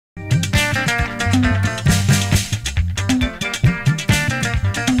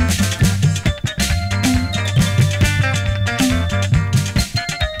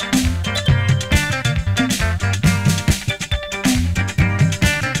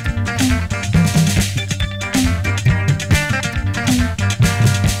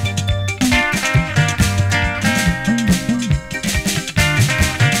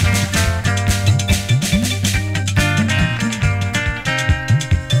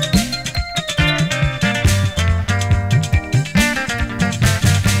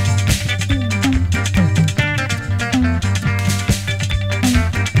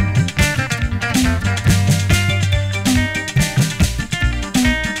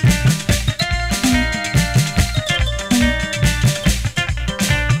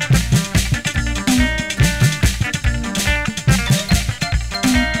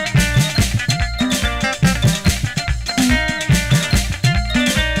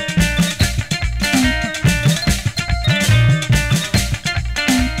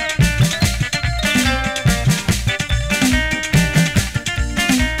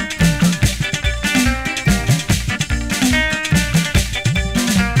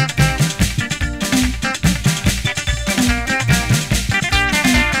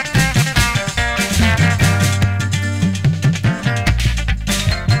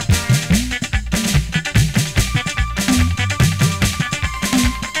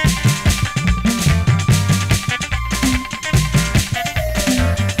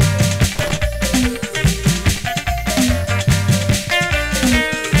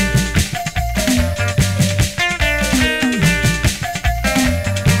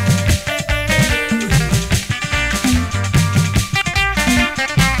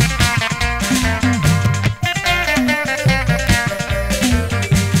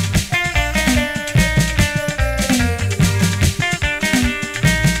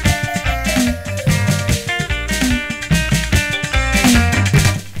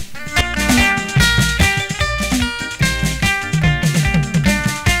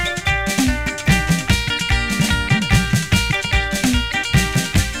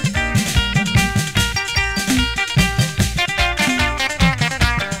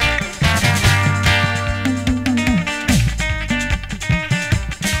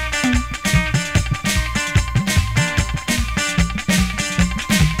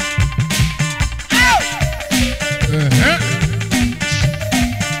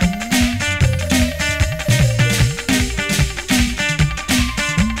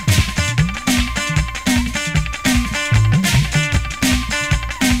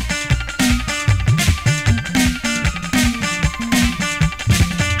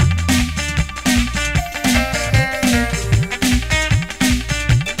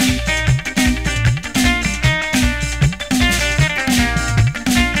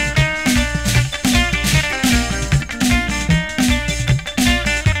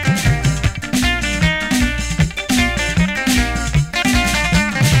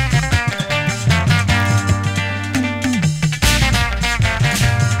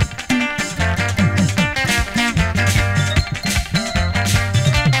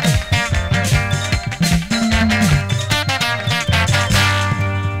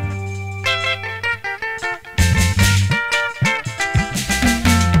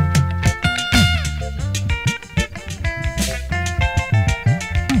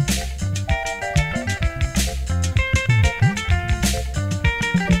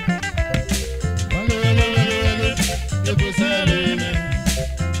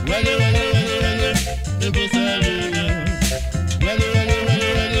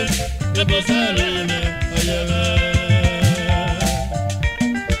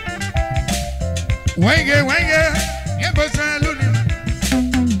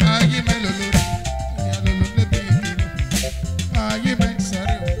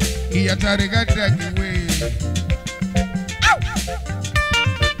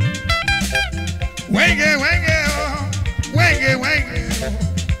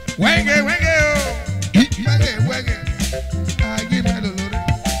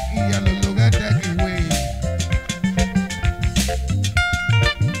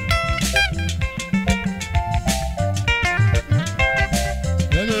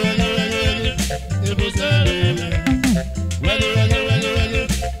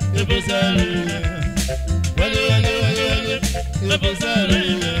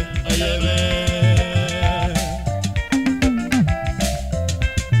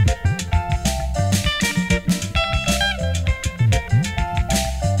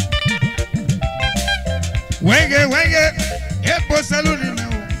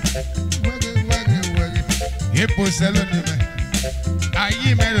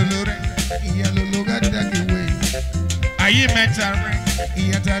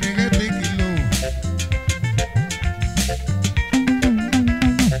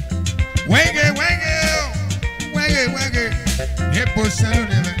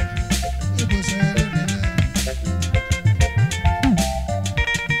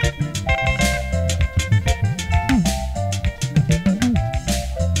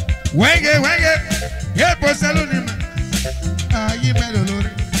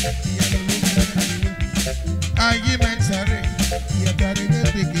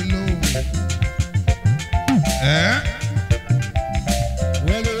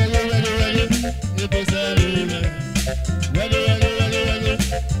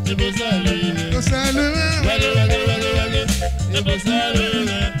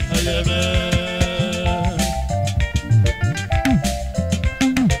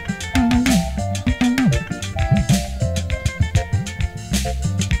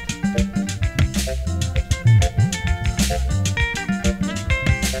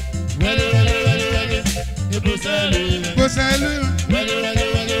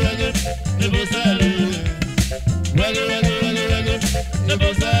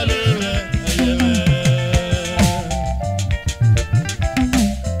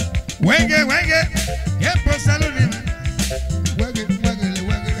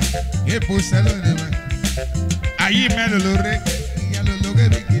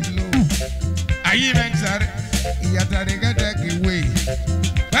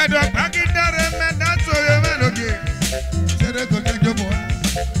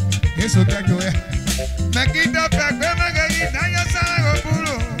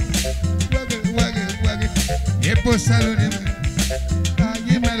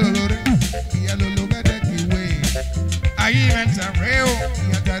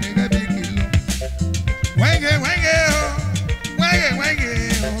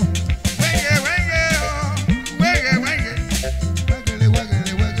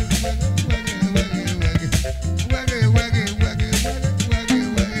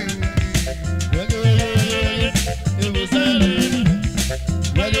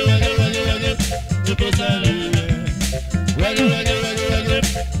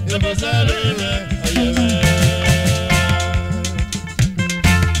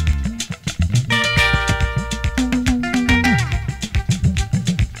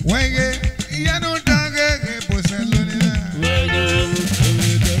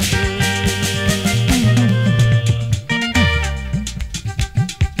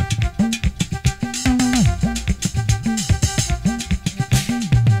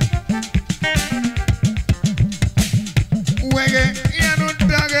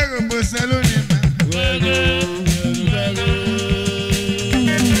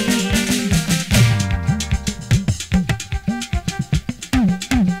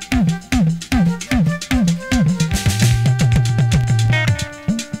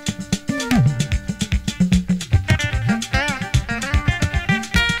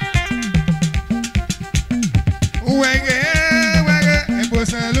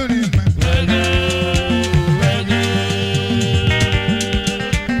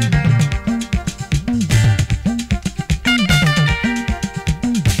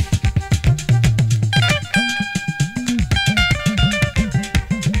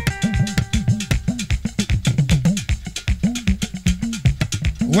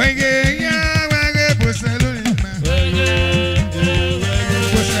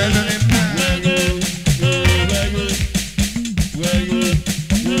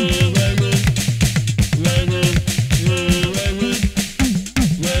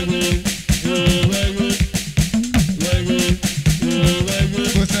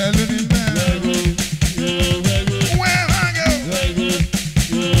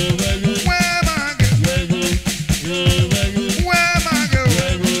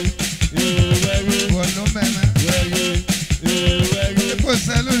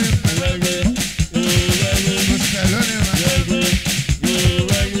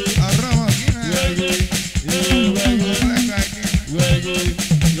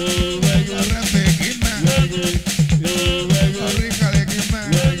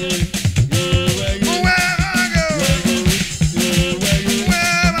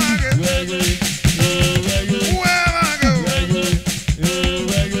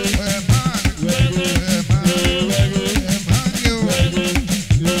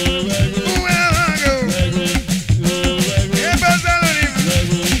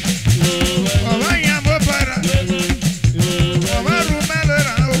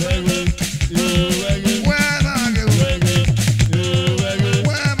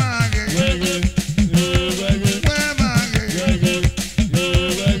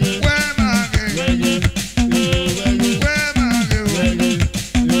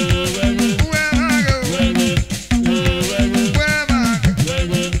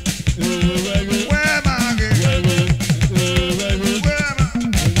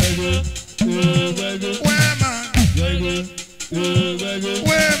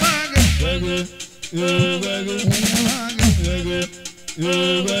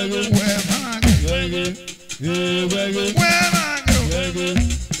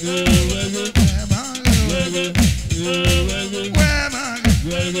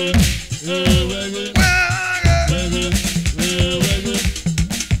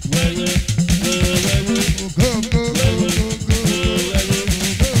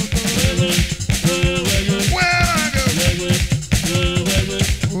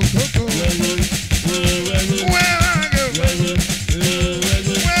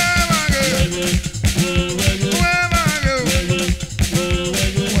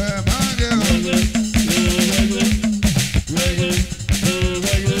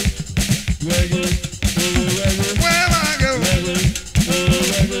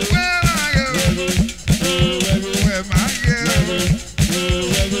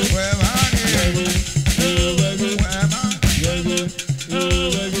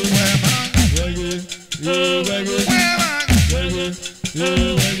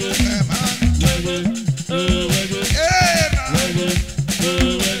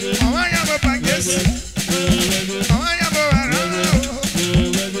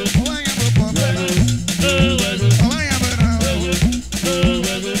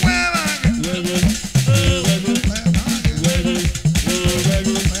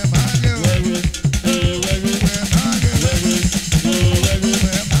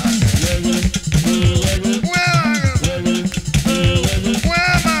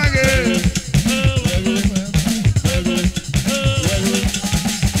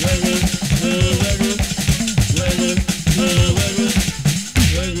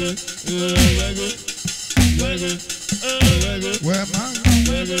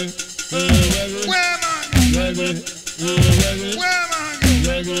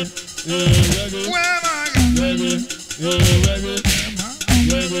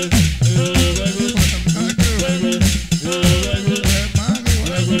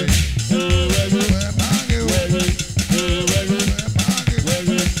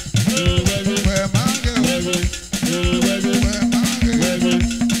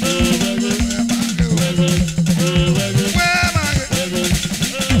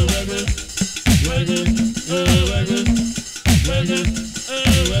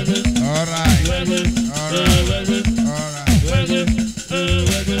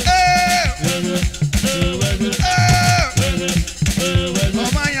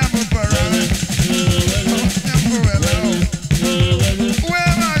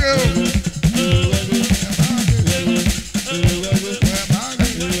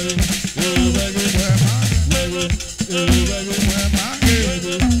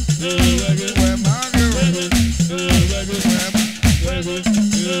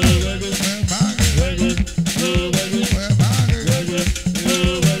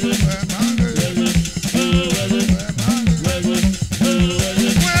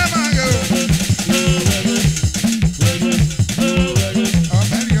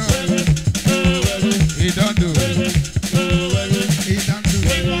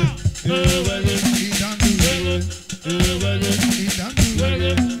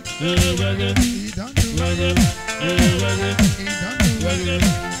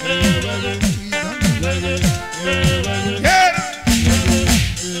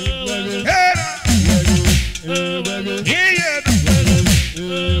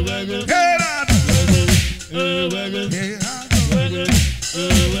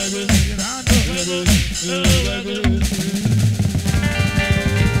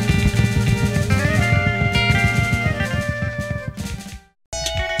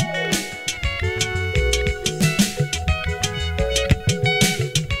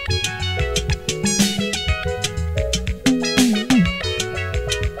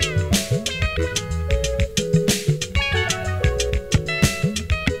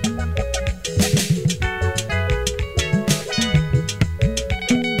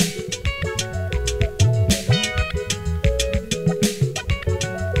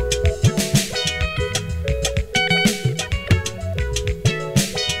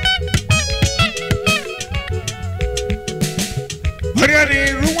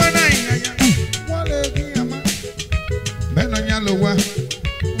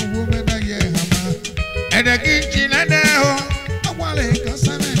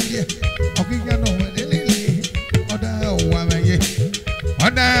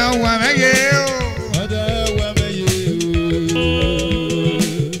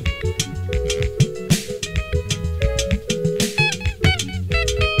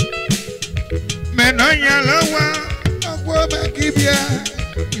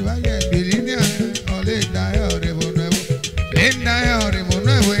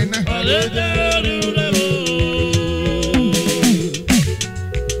Linda,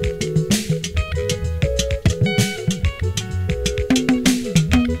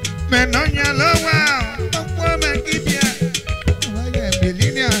 Menonya lowa, okwa makibia. Oya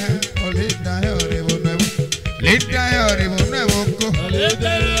bilinia, oleda yore bonevo. Leda yore bonevo ko.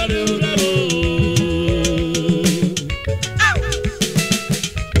 Leda yore bonevo.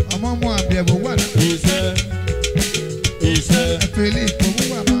 Omo mo abiebo wana. Felipe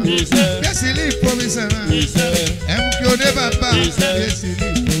Ouama. Yes, Philippe Ouama. M.K.O de Papa. Yes,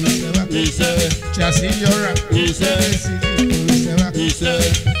 Philippe Ouama. Chassis Yora. Yes, Philippe Ouama.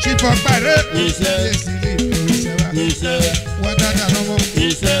 Chief of Barre. Yes, Philippe Ouama. Wadada Nomo.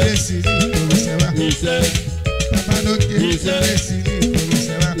 Yes, Philippe Ouama. Papa Noke. Yes, Philippe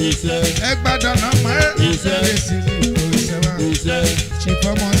Ouama. Egbada Nama. Yes, Philippe Ouama. Chief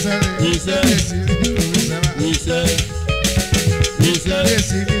of Monsale. Yes, Philippe Ouama.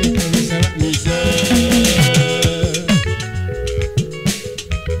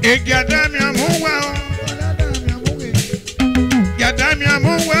 Gadami amuwa o, gadami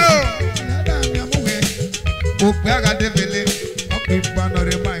amuwa o, okwaga devele,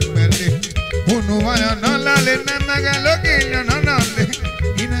 okipanore maimele, unuwaya nolale nemaga loki nonole,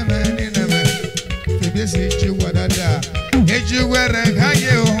 ineme, kebesi Wadada, ejuwere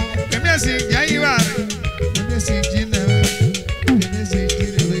haye o, kebesi jaiware, kebesi jineme, kebesi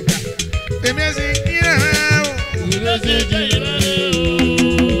jireweka, kebesi jireme o, kebesi jireme o.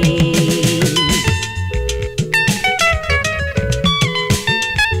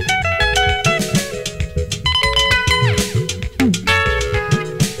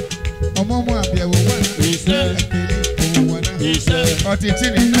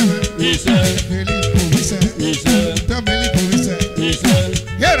 Otitini nama, Philippe Ouama, Tomeli Ouama,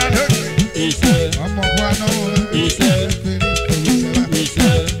 Yera loke, Omo kwano, Philippe Ouama,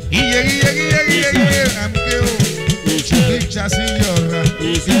 Iye, M.K.O, Big Chassis Yora,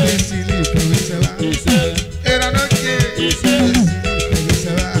 Philippe Ouama, Yera loke, Philippe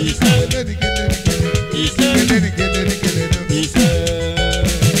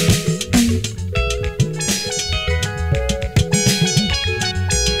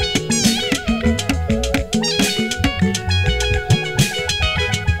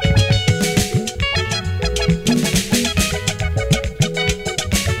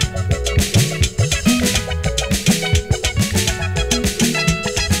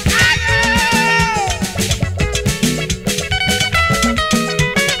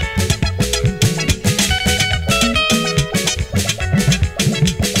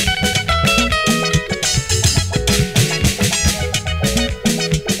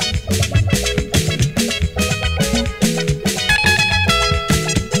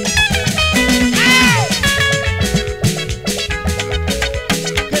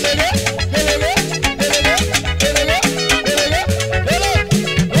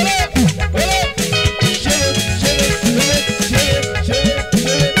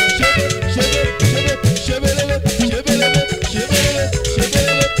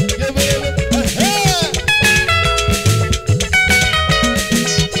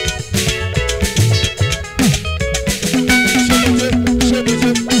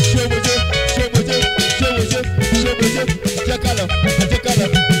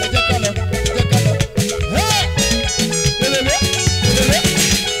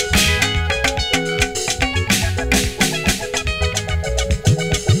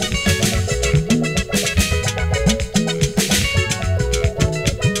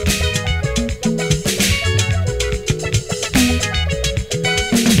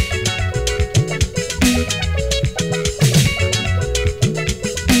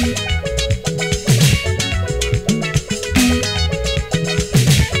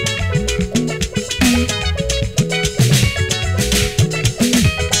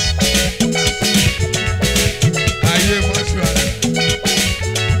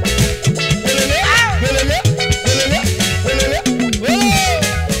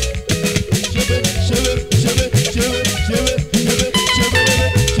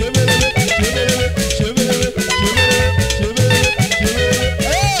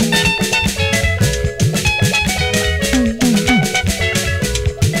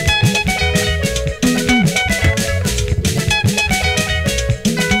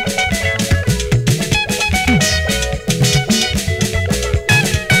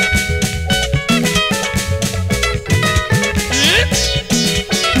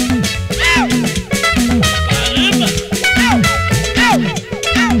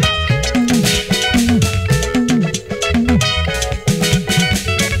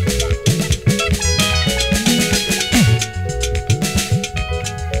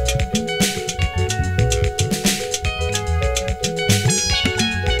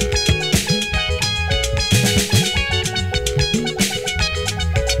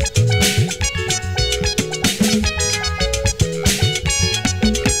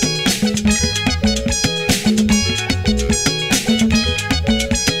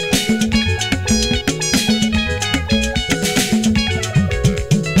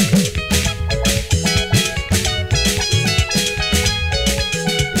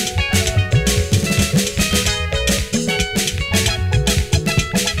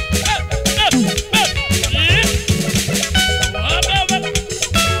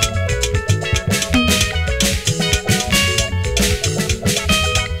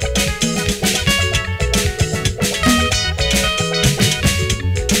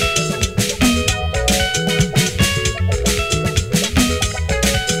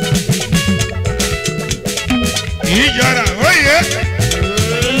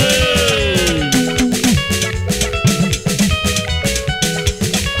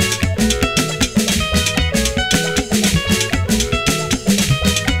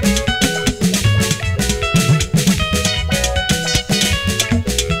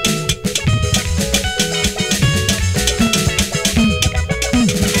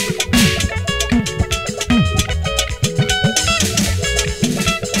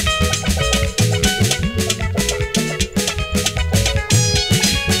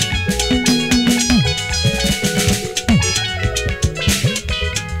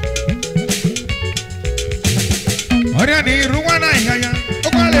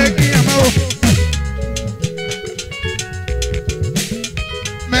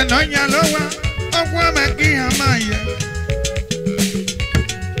nonya lowa ogwa meki amaye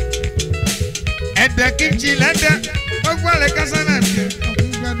ede kinchi lede ogwa le kasana mbe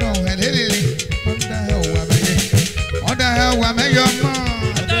ogwa no helele onda hewa meyo mo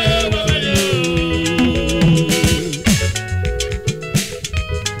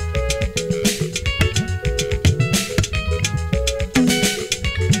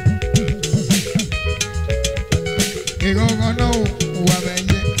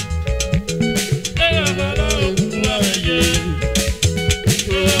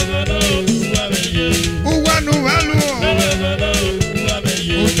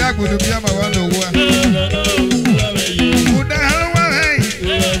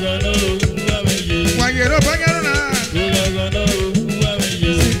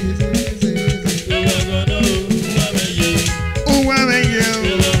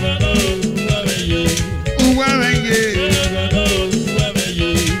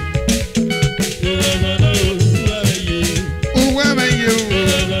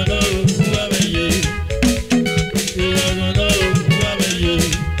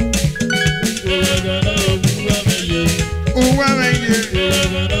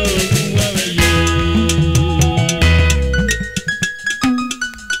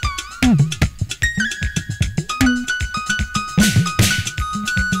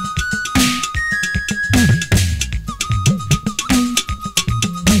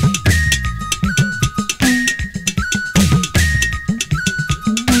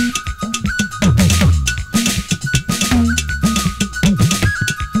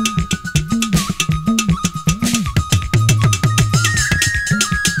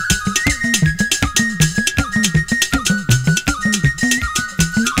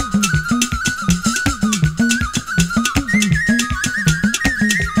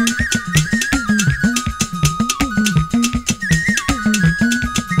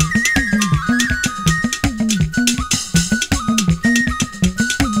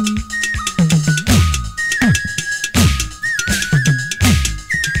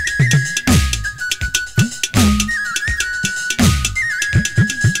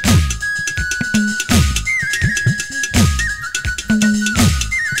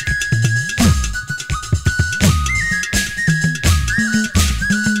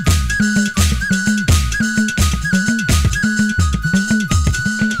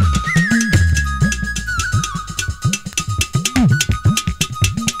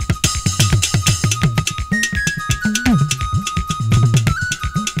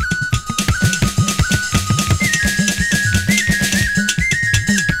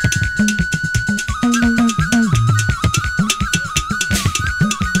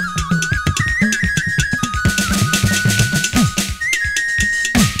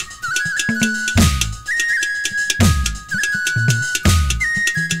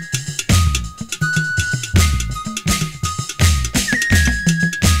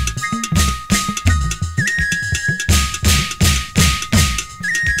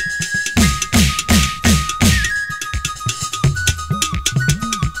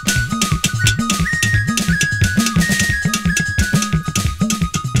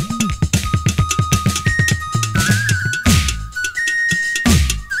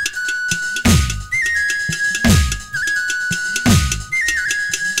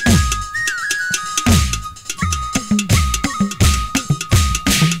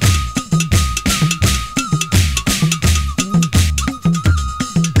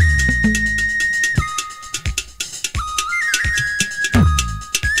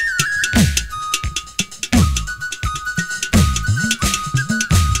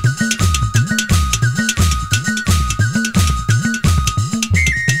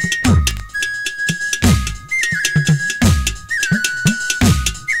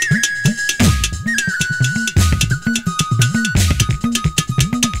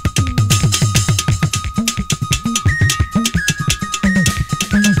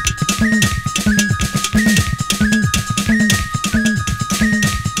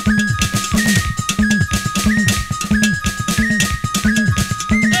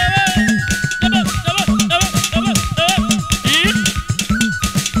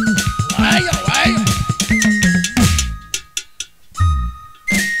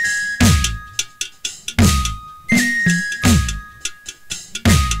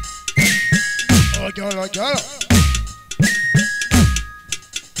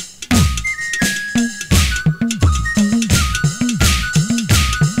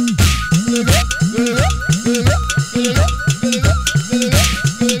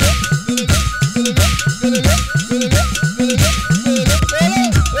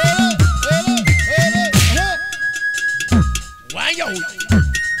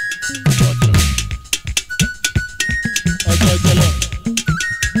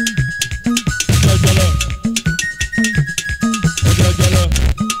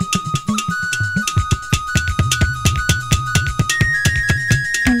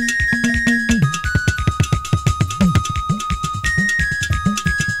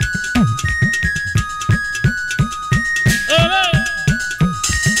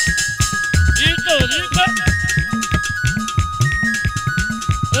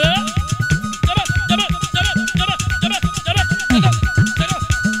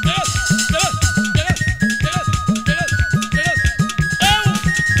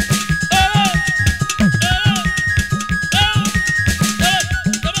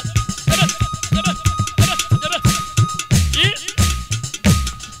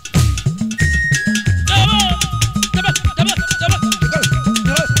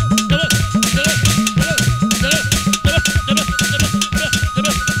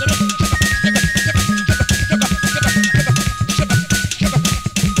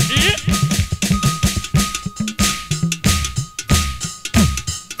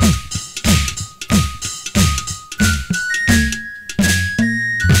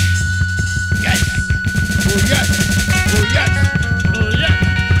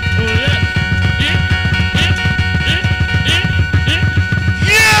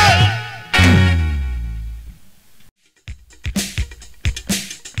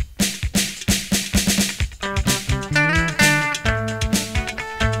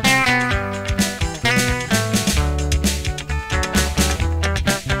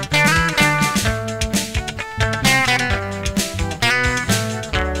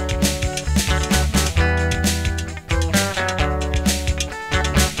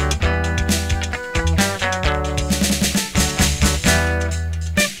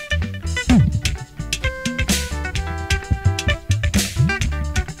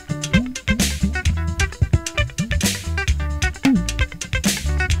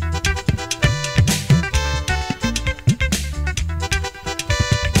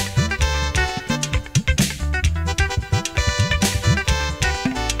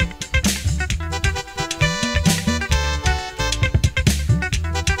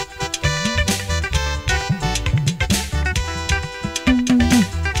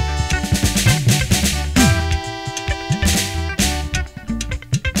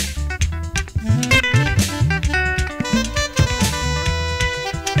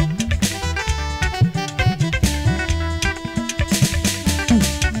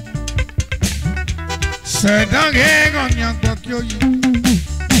Sedange gonya kwakyoyi.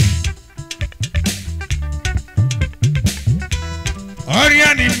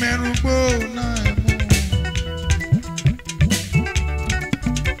 Oriani merubo na emu.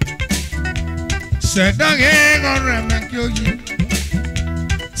 Sedange goremekyoyi.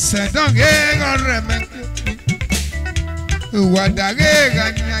 Sedange goremekyoyi. Wadada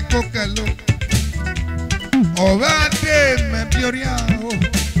ganya kokelo. Obate me bioria o.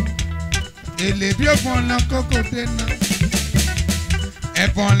 Ele bio pon la coco dena. E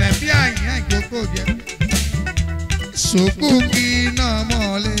pon le bia yan coco je. Sokuki na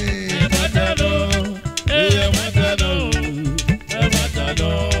mole. E matano.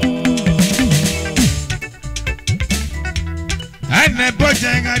 Ane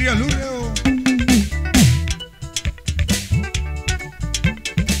boje ngari olure o.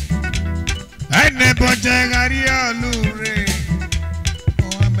 Ane boje ngari olure. O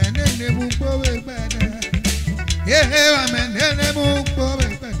amenene mu powe bada. Yehe amenene mu powe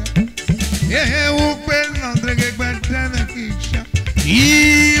bada. Yehe ukwe landrege bada na kisha.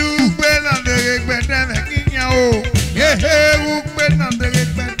 Ukwe landrege bada na kinya o. Yehe ukwe landrege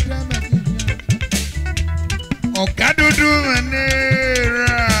bada na kinya. Okadudu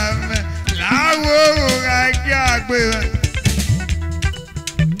manera me lawo ga agbe.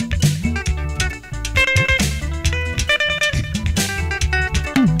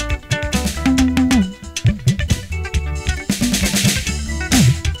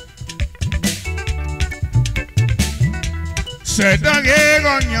 Sedange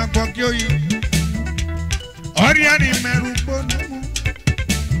gonya kwakyoyi. Oriani merubo namu.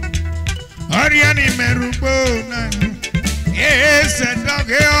 Oriani merubo namu.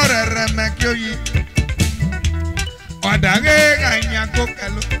 Sedange orere mekyoyi. Wadage ganya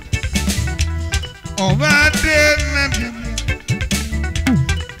kokelo. Obade mebia.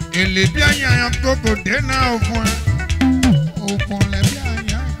 Ele bia yan koko dena ofun. Ofun le bia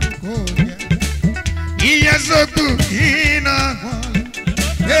yan koko de. Iya soku ina mole.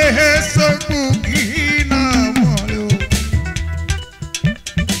 Soku ina mole.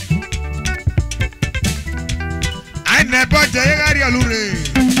 Ane boje gari olure.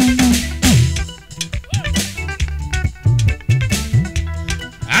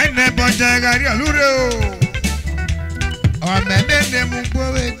 Ane boje gari olure o. Omenene mu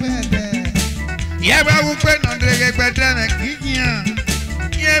kowe gbede. Ye ba wu pe no drege gbede na kinya.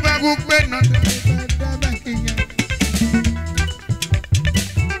 Ye ba wu pe no drege gbede na kinya.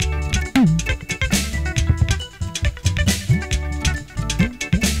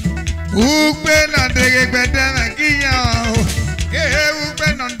 Ukpe no drege gbede na kinya o. Ukpe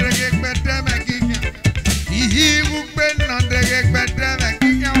no drege gbede na kinya. Ukpe no drege gbede na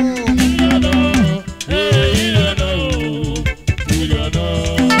kinya o.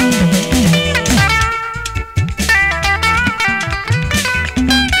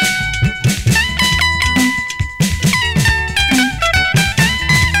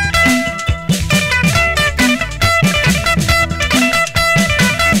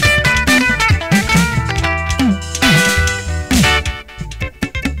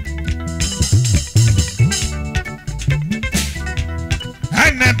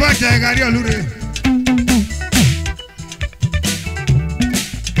 Boje gari olure.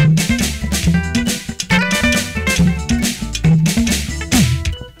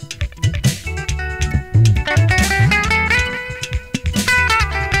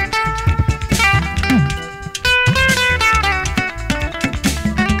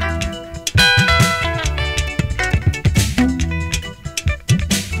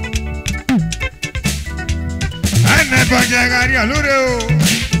 Ane boje gari olure o.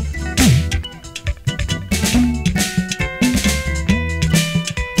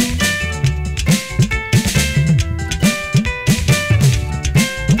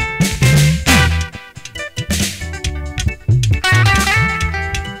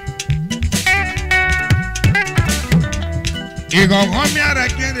 You go come here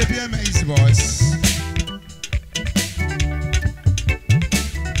again to be my voice.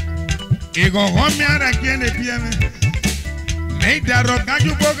 You go come here again to be my. Make that rock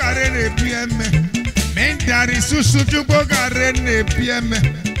you go carry the PM. Make that isusu you go carry the PM.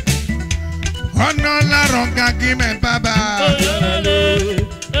 Hono la rock give me baba. Oh yalale,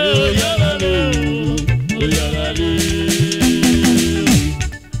 oh yalale, oh yalale.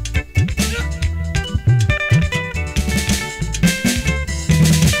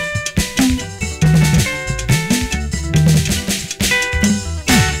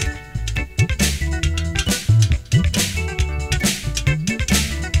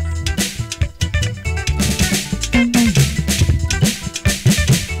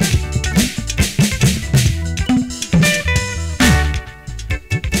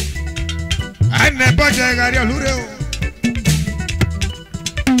 llegaría al Ureo.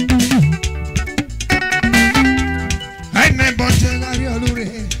 Ay, ne por llegaría al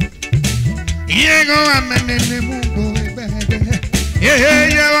Ureo. Llegó a menene mundo bebé.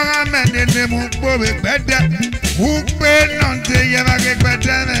 Llegó a menene mundo bebé. Un pelo no te lleva que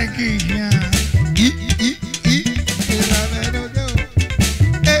cuesta de quilla.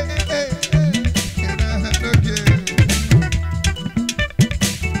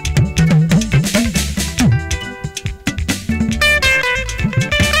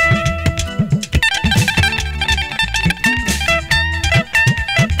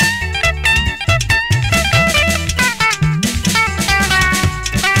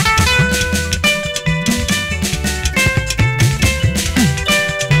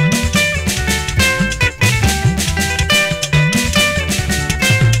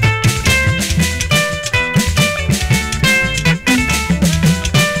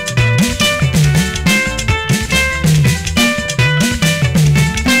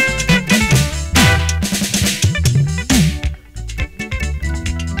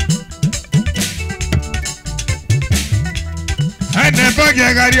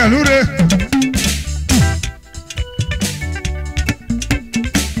 Llegaría al Ure.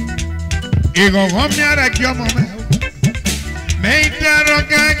 Y con mi ara que yo me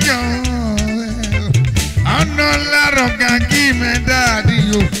interroga yo. Oh no, la roca aquí me da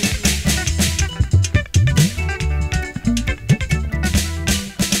Dios.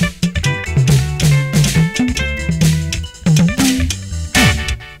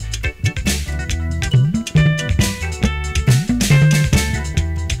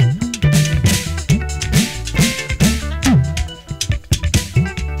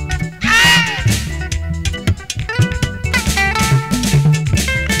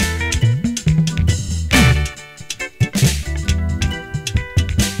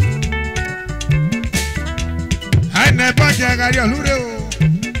 Llegaría al Ureo.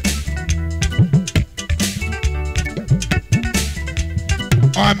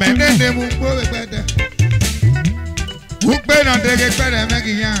 O menene mu pobe kwede. Ukpe no de ke kwede me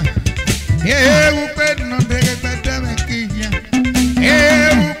kiya. Ukpe no de ke kwede me kiya.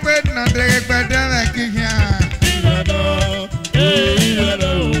 Ukpe no de ke kwede me kiya.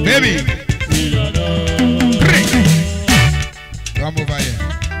 Baby. Come over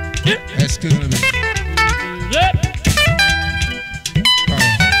here. Excuse me.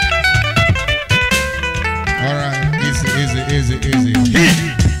 Easy.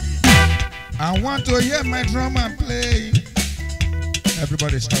 I want to hear my drummer play.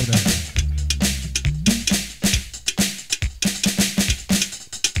 Everybody stop that.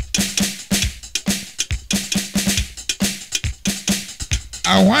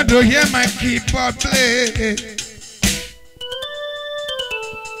 I want to hear my keyboard play.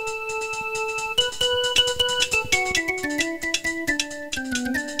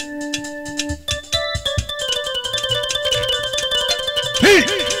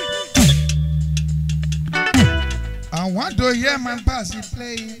 I want to hear my bass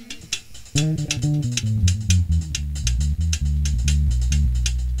play.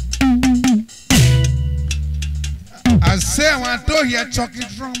 I say I want to hear Chucky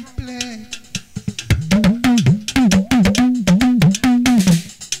drum play.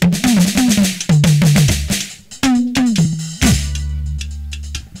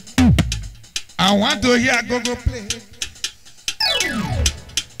 I want to hear go-go play.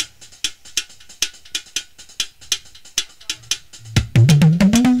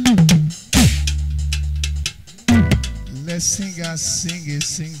 Let's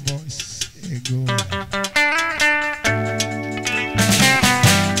sing voice. Go.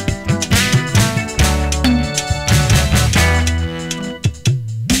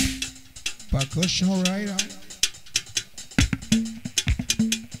 Percussion right on.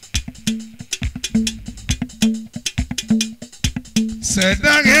 Se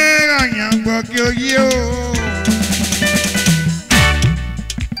da que ganan porque yo.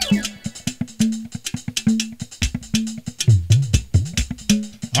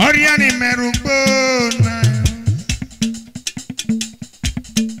 Oriani merubona.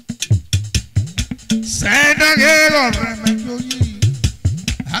 Se da que ganan yo.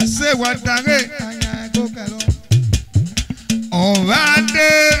 Hace guardare anya kokalo. Ovande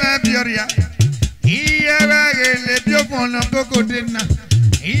na bioria. Iyewa le bio con lo coco dena.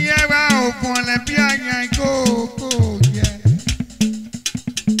 Iyewa o con le pianya coco yeah.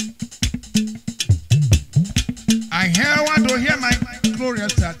 I hear want to hear my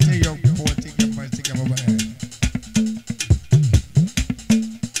glorious tell your boy take him over here.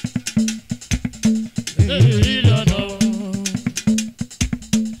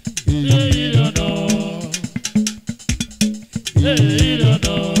 You don't know.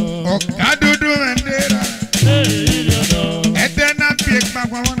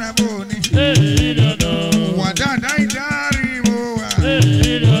 na boni. Wadada idari moa.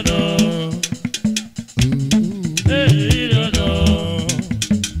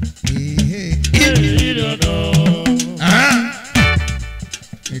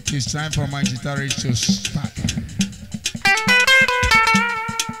 It is time for my guitarist to start.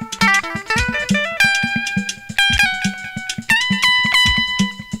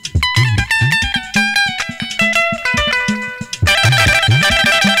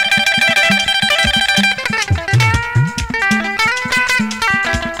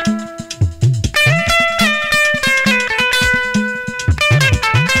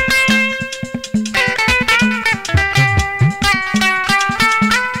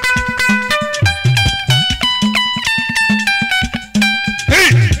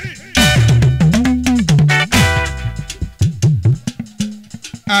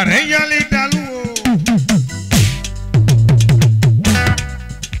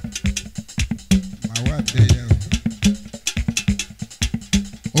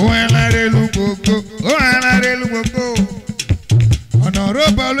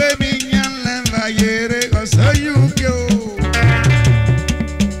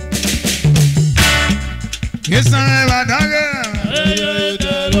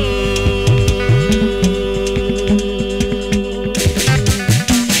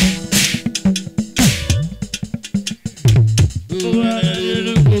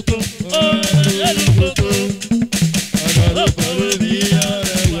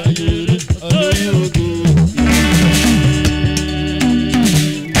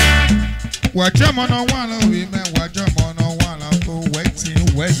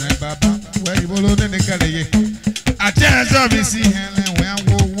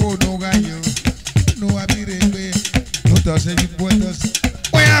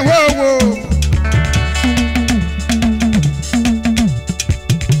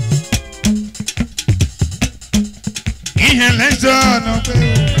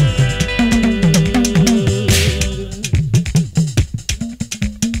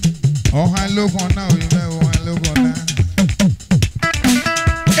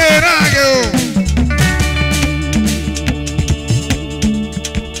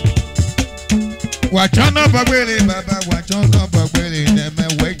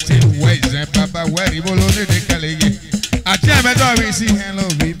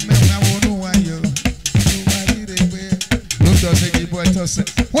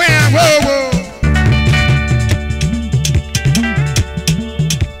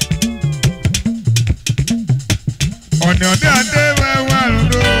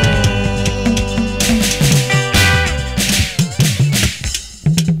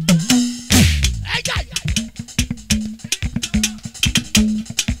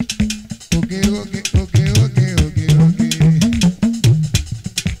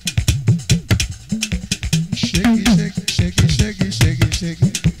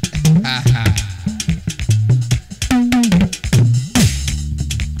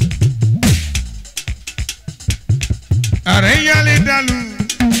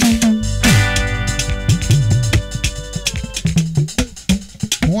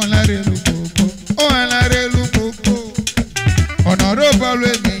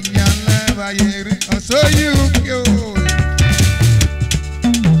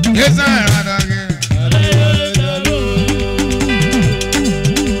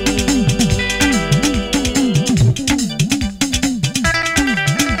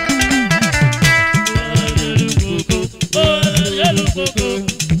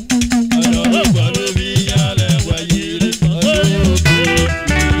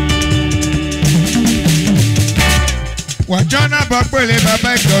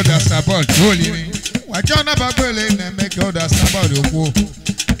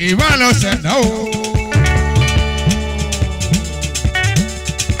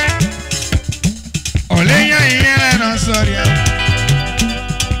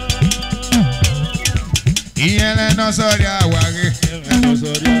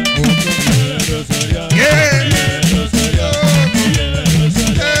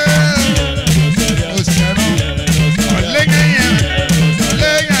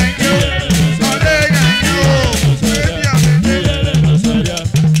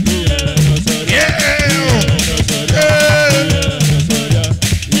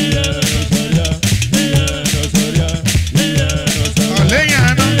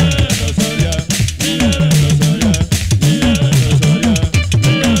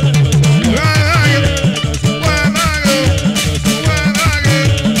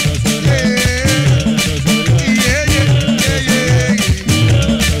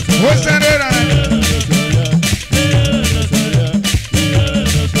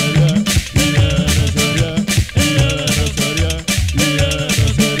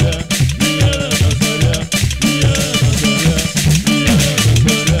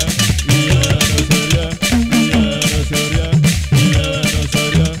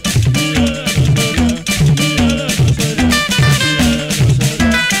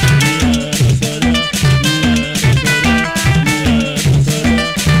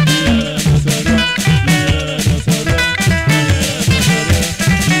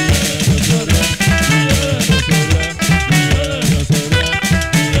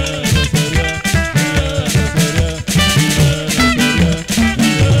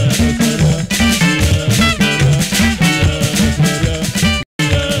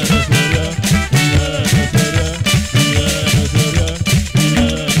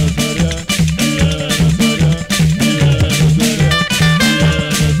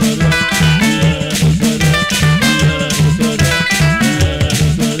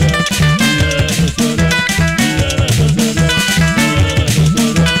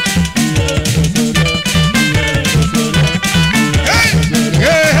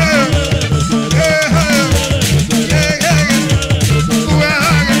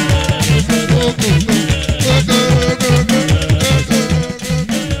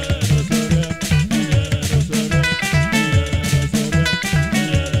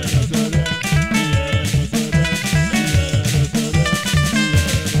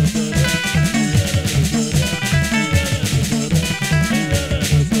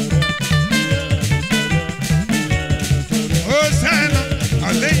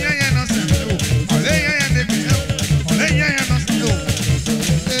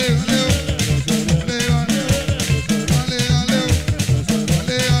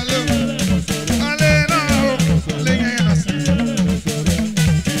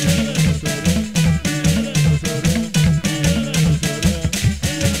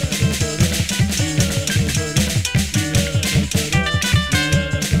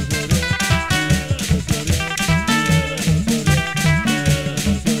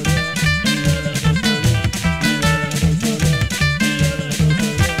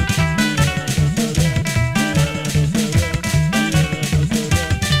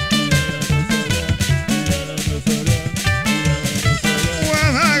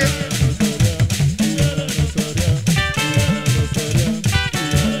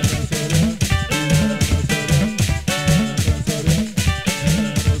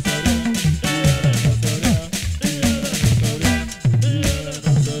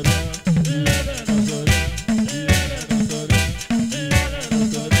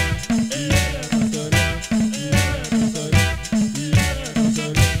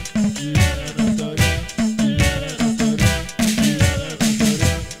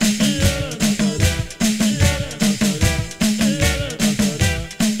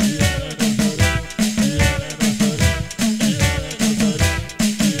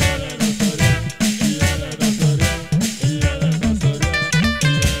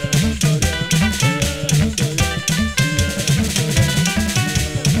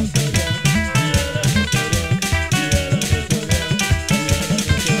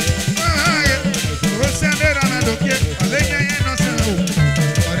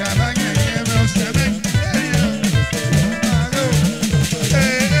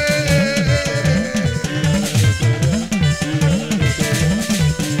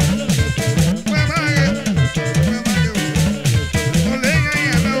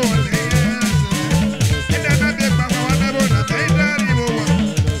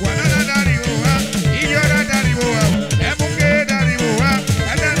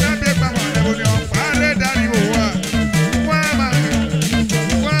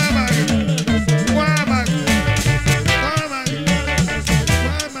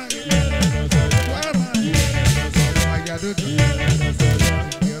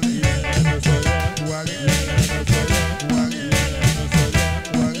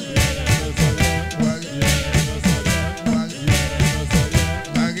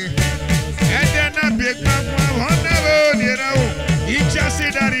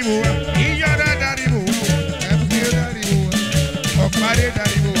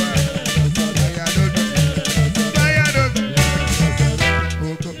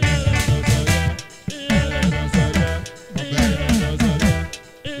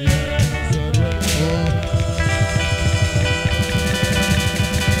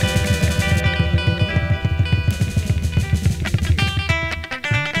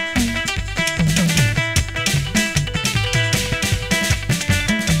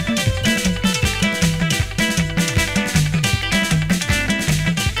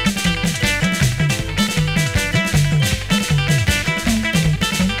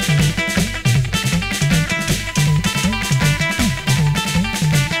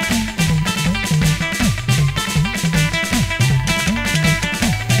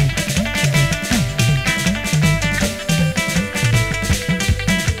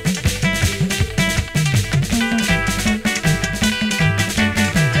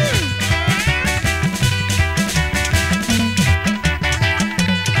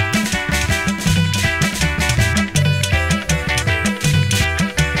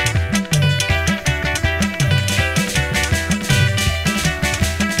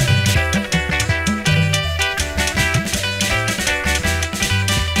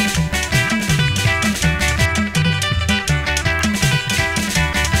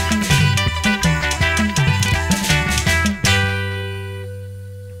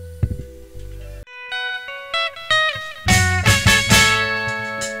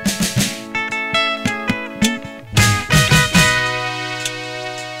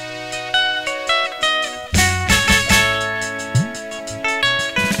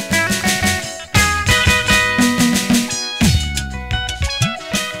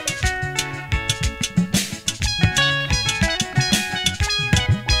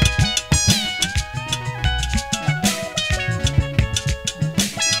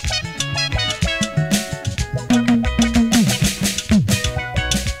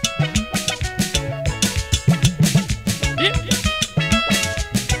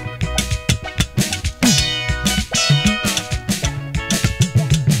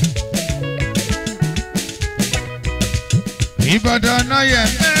 Ìbàdàn náà yẹ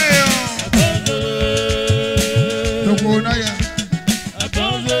mẹ́yọ̀. Lóko náà yẹ.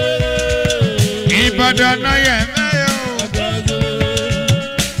 Ìbàdàn náà yẹ mẹ́yọ̀.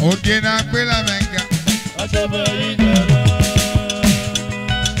 Òde náà gbé lamẹ́ka.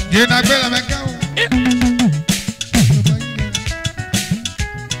 Òde náà gbé lamẹ́ka o.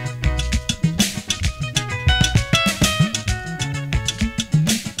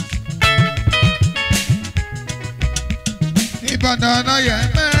 Ìbàdàn náà yẹ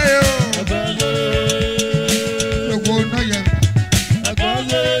mẹ́yọ̀. Lóko náà yẹ.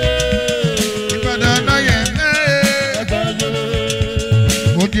 Ìbàdàn náà yẹ mẹ́yọ̀.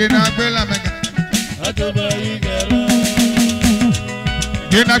 Òde náà gbé lamẹ́ka.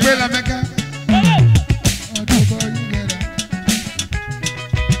 Òde náà gbé lamẹ́ka.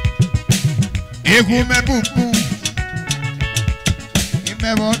 Ehu mẹ́bùbù.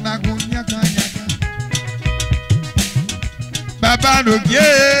 Ìmẹ̀bọ̀ nàgùn nyàkànyàkà. Baba no ye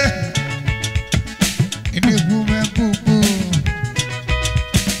ine gume bubu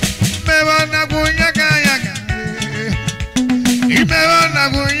me wana gunya kaya ime wana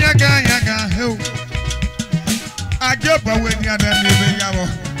gunya kaya ho ajoba we ni ada ni be yawo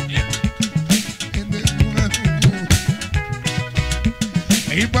ine gume bubu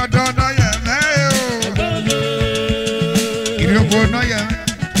Ìbàdàn no ye me o Ìrọ̀kò no ye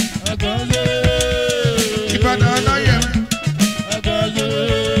Ìbàdàn no ye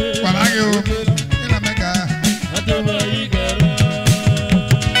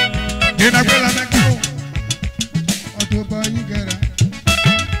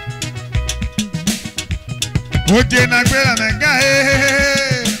Oje na gbera mega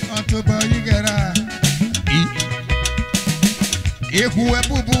Otobo yigera Eku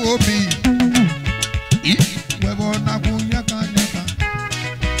ebubu obi Webo na ku yaka yaka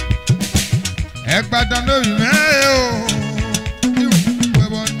Ìbàdàn no me o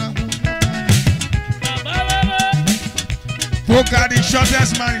Webo na ku Poka the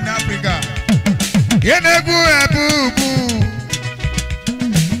shortest man in Africa Eku ebubu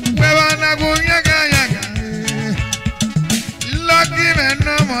Webo na ku yaka yaka Lucky man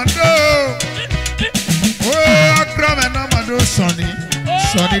no mando. Oh, Akro man no mando. Sonny,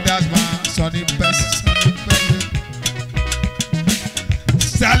 Sonny that's my Sonny best, Sonny best.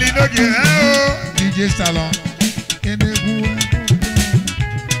 Sally no give oh, DJ Salon. In the boom.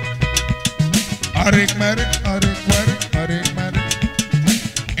 Arik Mary, Arik Mary, Arik Mary.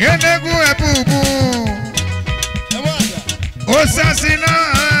 In the boom, boom. Oh, Sassina.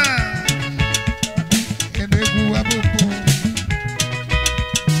 In the boom, boom.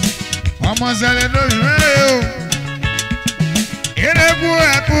 Ọmọ sẹlẹ lórí rẹ o, erékù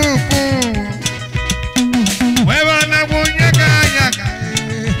ẹ̀kúkú, wẹ́wọ́ nàgbó nyàkànyàkà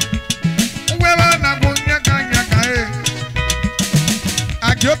wẹ́wọ́ nàgbó nyàkànyàkà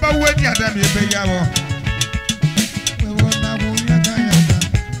àjọpọ̀ wo ni àdàmì ebe yà wọ, wẹ́wọ́ nàgbó nyàkànyàkà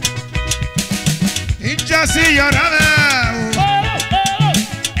ìjà sí yọ̀rọ̀ náà o,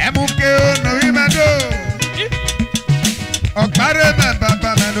 M.K.O nọ̀rí mẹ́tò, ọ̀gbárẹ́ mẹ́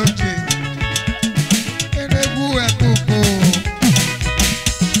bàbá mẹ́ ló jẹ.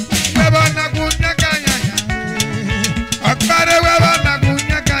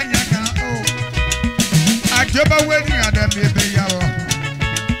 Joba wedding and them baby yawo.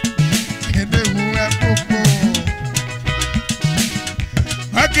 Kende hu epupo.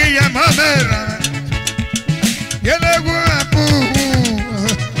 Aki ya mamera. Kende hu epupo.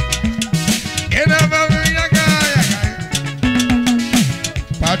 Kende babu yaka yaka.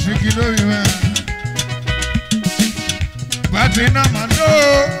 Patrick ino yuma. Patrick na mando.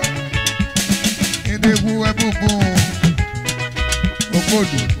 Kende hu epupo.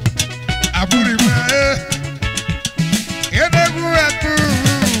 Okodu. Aburi ma Enegu epu,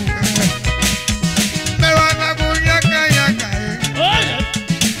 me wana bunyaka yaka.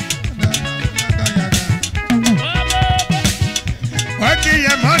 Waki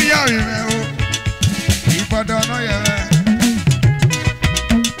ye Maria ime o, Ìbàdàn no ye,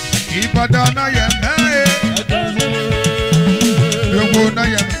 Ìbàdàn no ye me, Lóko no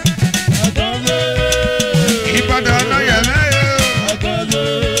ye, Ìbàdàn no ye me,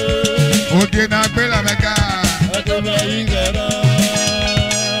 Òde na gbé lamẹ́ka.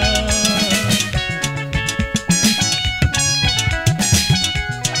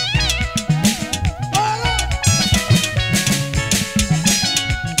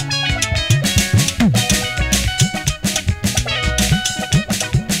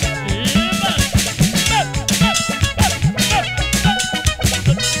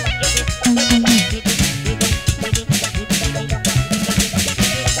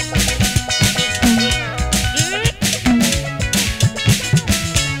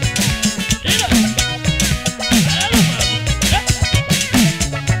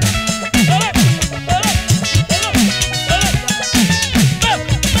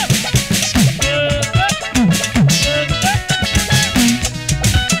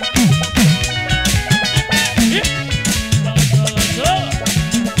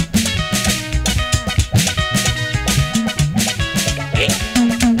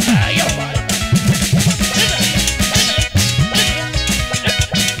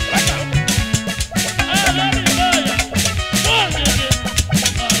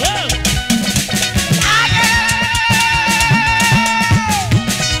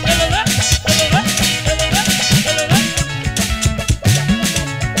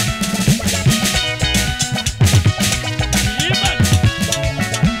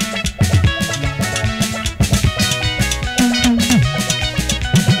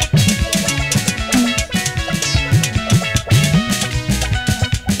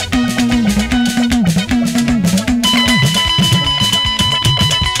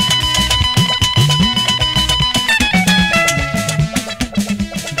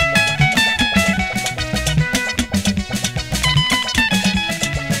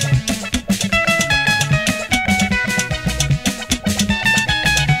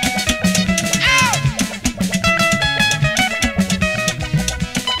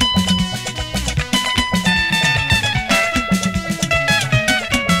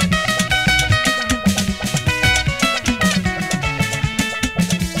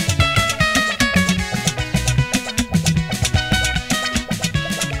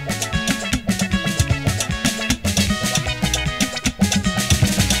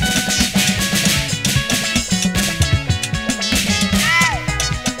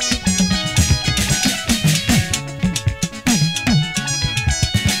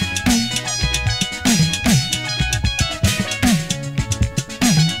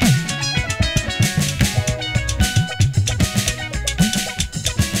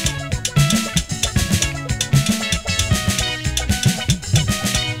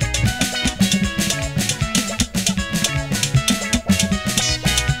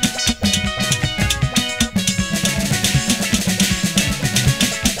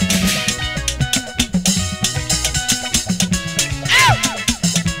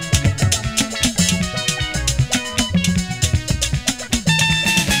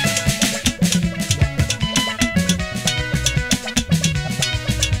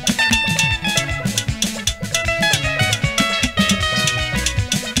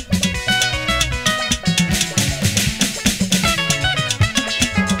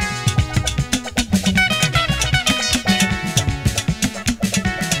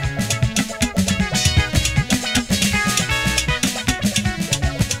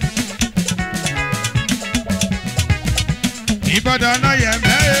 Ìbàdàn náà yẹ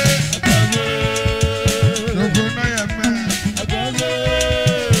mẹ́. Lóko náà yẹ mẹ́.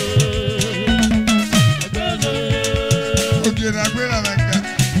 Ògèrè àgbèrè àmàkà.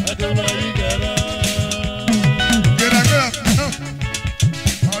 Ògèrè àgbèrè àmàkà.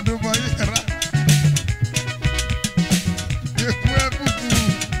 Ọdún bọ̀ yìí kẹ̀rà. Èkú ẹ̀ kúkú.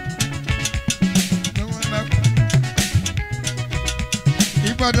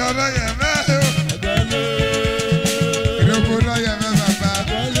 Ìbàdàn náà yẹ mẹ́. Lóko náà yẹ mẹ́ bàbá.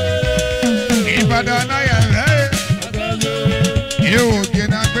 Ìbàdàn náà yẹ mẹ́. Èwò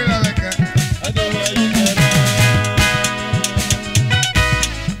ògèrè àgbèrè àmàkà.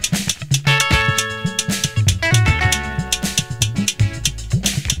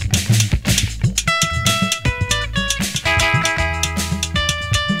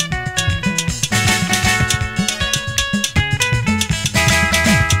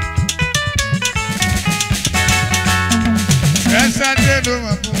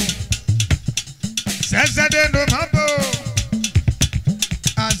 Sẹ́sẹ́dé ló máa bò,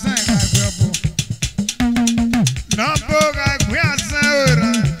 àṣà ìgbàgbé ọ̀bọ̀. Nọ́bò àgbé àṣà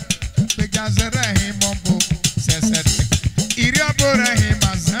òrà, gbèjà sẹ́rẹ̀ yín mọ́ bò, sẹ́sẹ́dé. Ìrí ọ̀bọ̀ rẹ̀ yín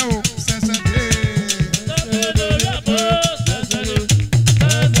máa sẹ́ o, sẹ́sẹ́dé.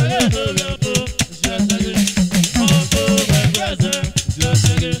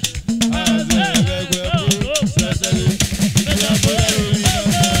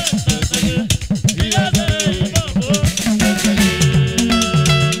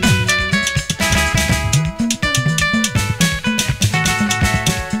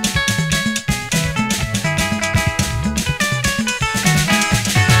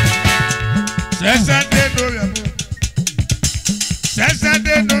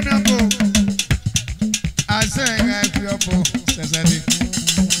 Sẹ́sẹ́dé ló mi àbò, àṣẹ ìgbàgbé ọ̀bọ̀, sẹ́sẹ́dé.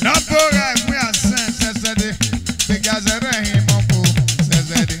 Nọ́bò àgbé àṣà sẹ́sẹ́dé, gbèjà sẹ́rẹ̀ yín mọ́ bò,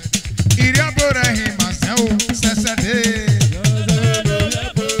 sẹ́sẹ́dé. Ìrí ọ̀bọ̀ rẹ̀ yín máa sẹ́ o, sẹ́sẹ́dé.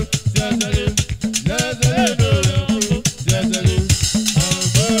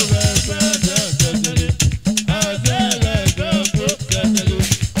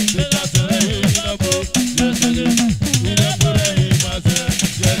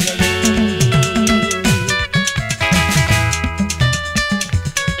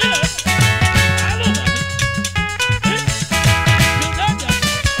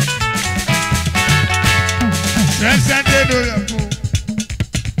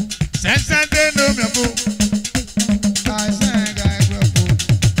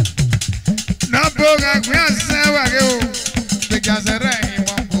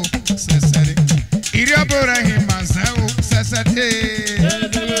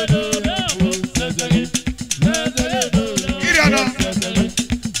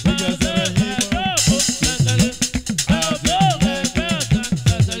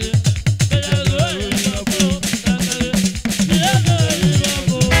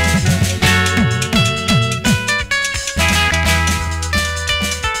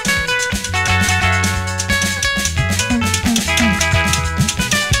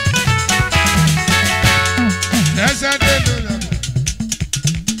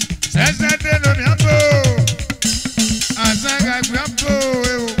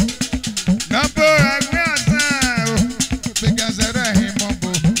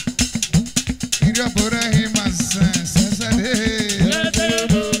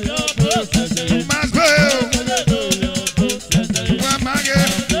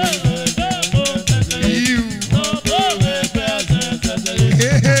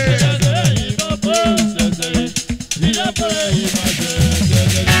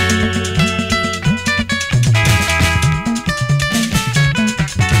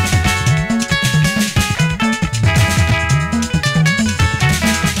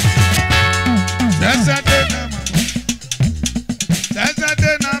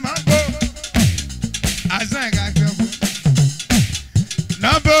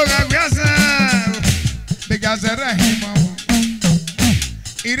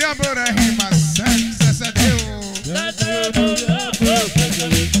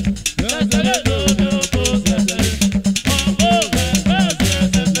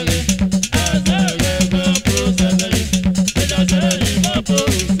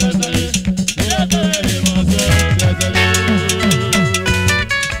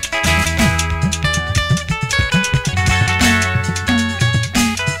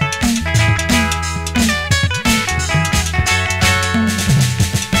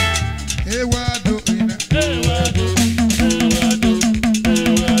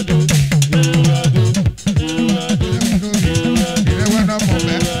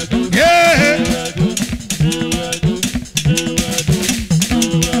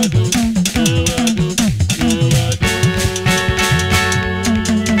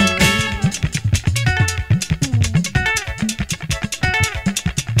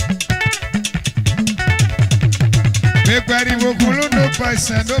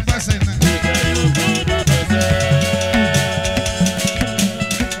 person, no person.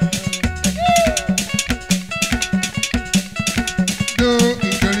 Do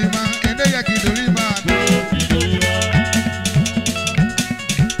idolima, ene ya kidolima.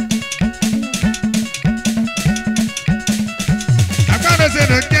 Agbado se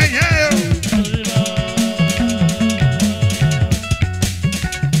do Kenya yo.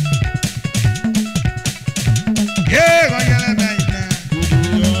 Yeah, oyele me ina.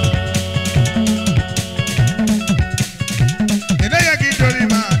 Ene ya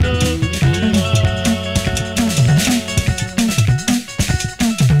kidolima.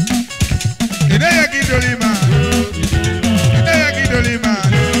 Ene ya kidolima. Ene ya kidolima.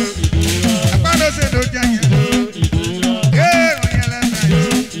 Agbado se do Kenya. Yeah, oyele me yo.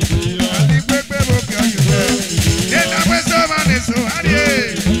 Adi pepe bo ki oyo. Nena peso mane so adie.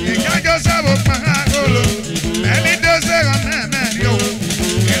 Ikajo sabo pahagolo. Eli doze go meme yo.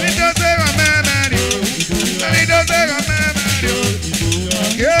 Eli doze go meme yo. Eli doze go meme yo.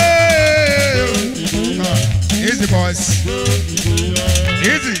 Yeah. Easy boys.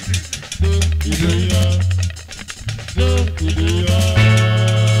 Easy.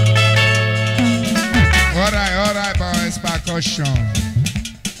 All right, boys. Percussion.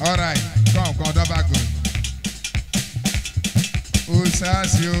 All right, come, don't back go.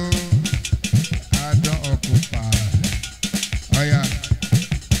 Usasio, I don't occupy. Oh yeah.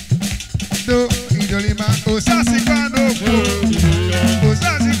 Do idolima, usasi kwano go.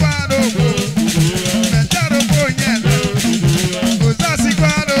 Usasi kwano go. Mentaro ponyen. Usasi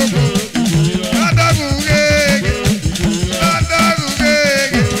kwano go. Adagu gege. Adagu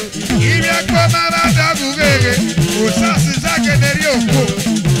gege. Imya kwa mara adagu gege. Usasi zake nerio go.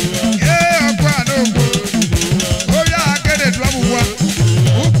 Yeah, kwano go. Oh yeah, get it, Wabuwa.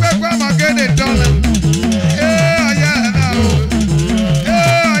 Ukwe kwa magene dona. Yeah, yeah, now.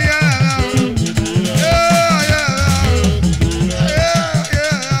 Yeah, yeah, now. Yeah, yeah, now. Yeah,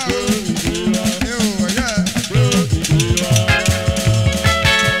 yeah, now. Oh, yeah.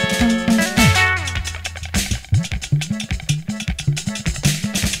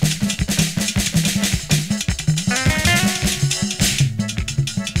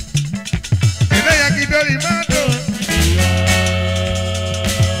 Ene ya kidoli mando.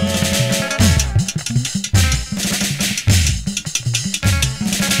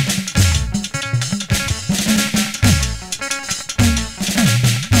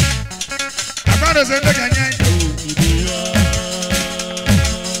 Agbado se ndo Kenya.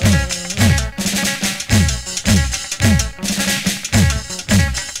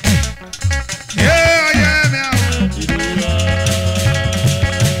 Yeah, yeah, meow.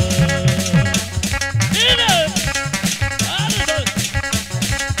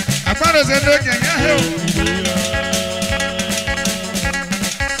 Agbado se ndo Kenya yo.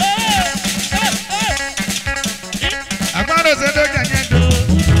 Agbado se ndo Kenya yo.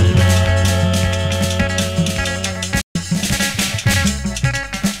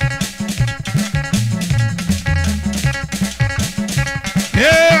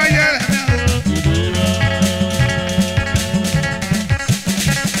 Yeah, yeah, meow.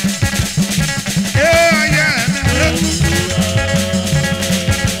 Yeah, yeah, meow.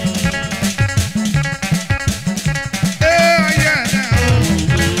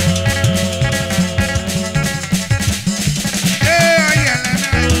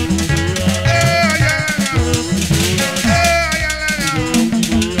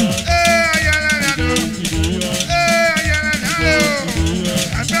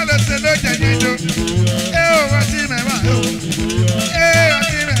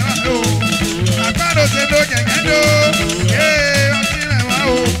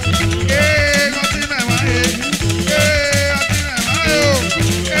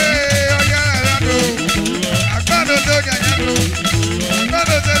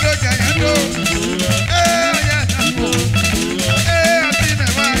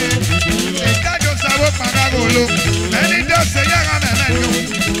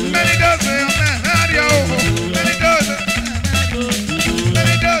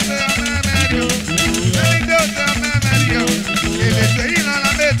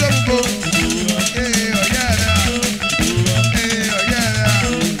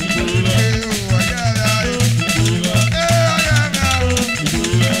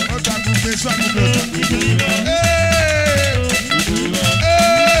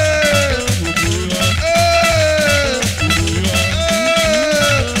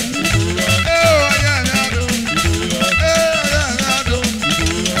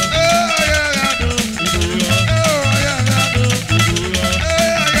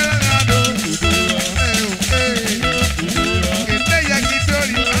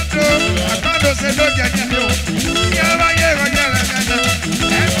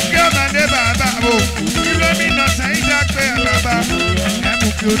 wo. Ilé mi nà sẹ́yìn dágbé àbábá. Ẹ̀mú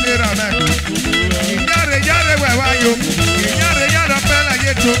kí o lè ra mẹ́kọ̀. Ìyáre wẹ̀ wá yo. Ìyáre pẹ́lẹ̀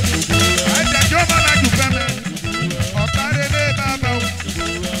yé tó. Ẹ̀jẹ̀jọ́ mọ́ náà jù fẹ́mẹ́. Ọ̀kárẹ́lẹ́ bàbá o.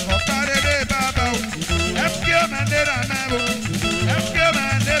 Ọ̀kárẹ́lẹ́ bàbá o. M.K.O máa lè ra mẹ́ o. M.K.O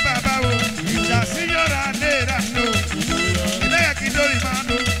máa lè bàbá o. Ìjà sí yọ̀rọ̀ lè ra nù. Ilé yẹ kí lórí máa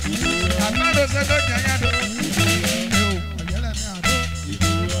nù. Àgbàdo ṣe tó jẹ yẹn dùn.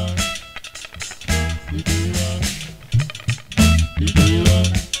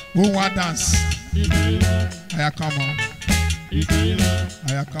 Who want dance? Aya come on.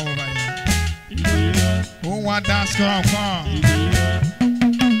 Aya come over here. Who want dance? Come.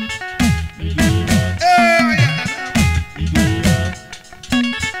 Hey,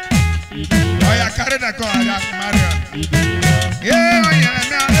 Aya carry the car. Aya Maria. Yeah, Aya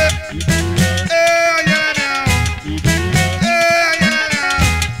me.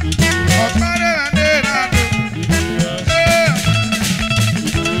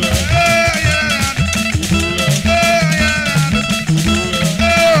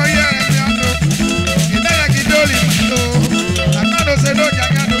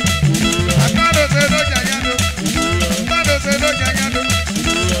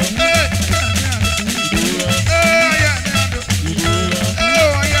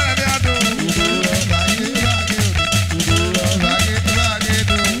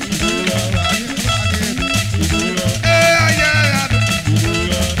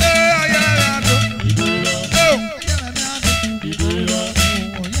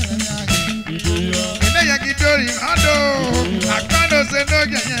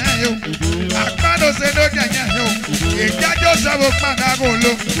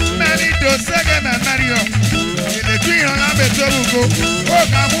 Many do second and Mario. The tree on a better go. Oh,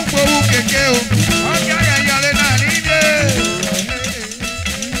 I'm going to go. Okay,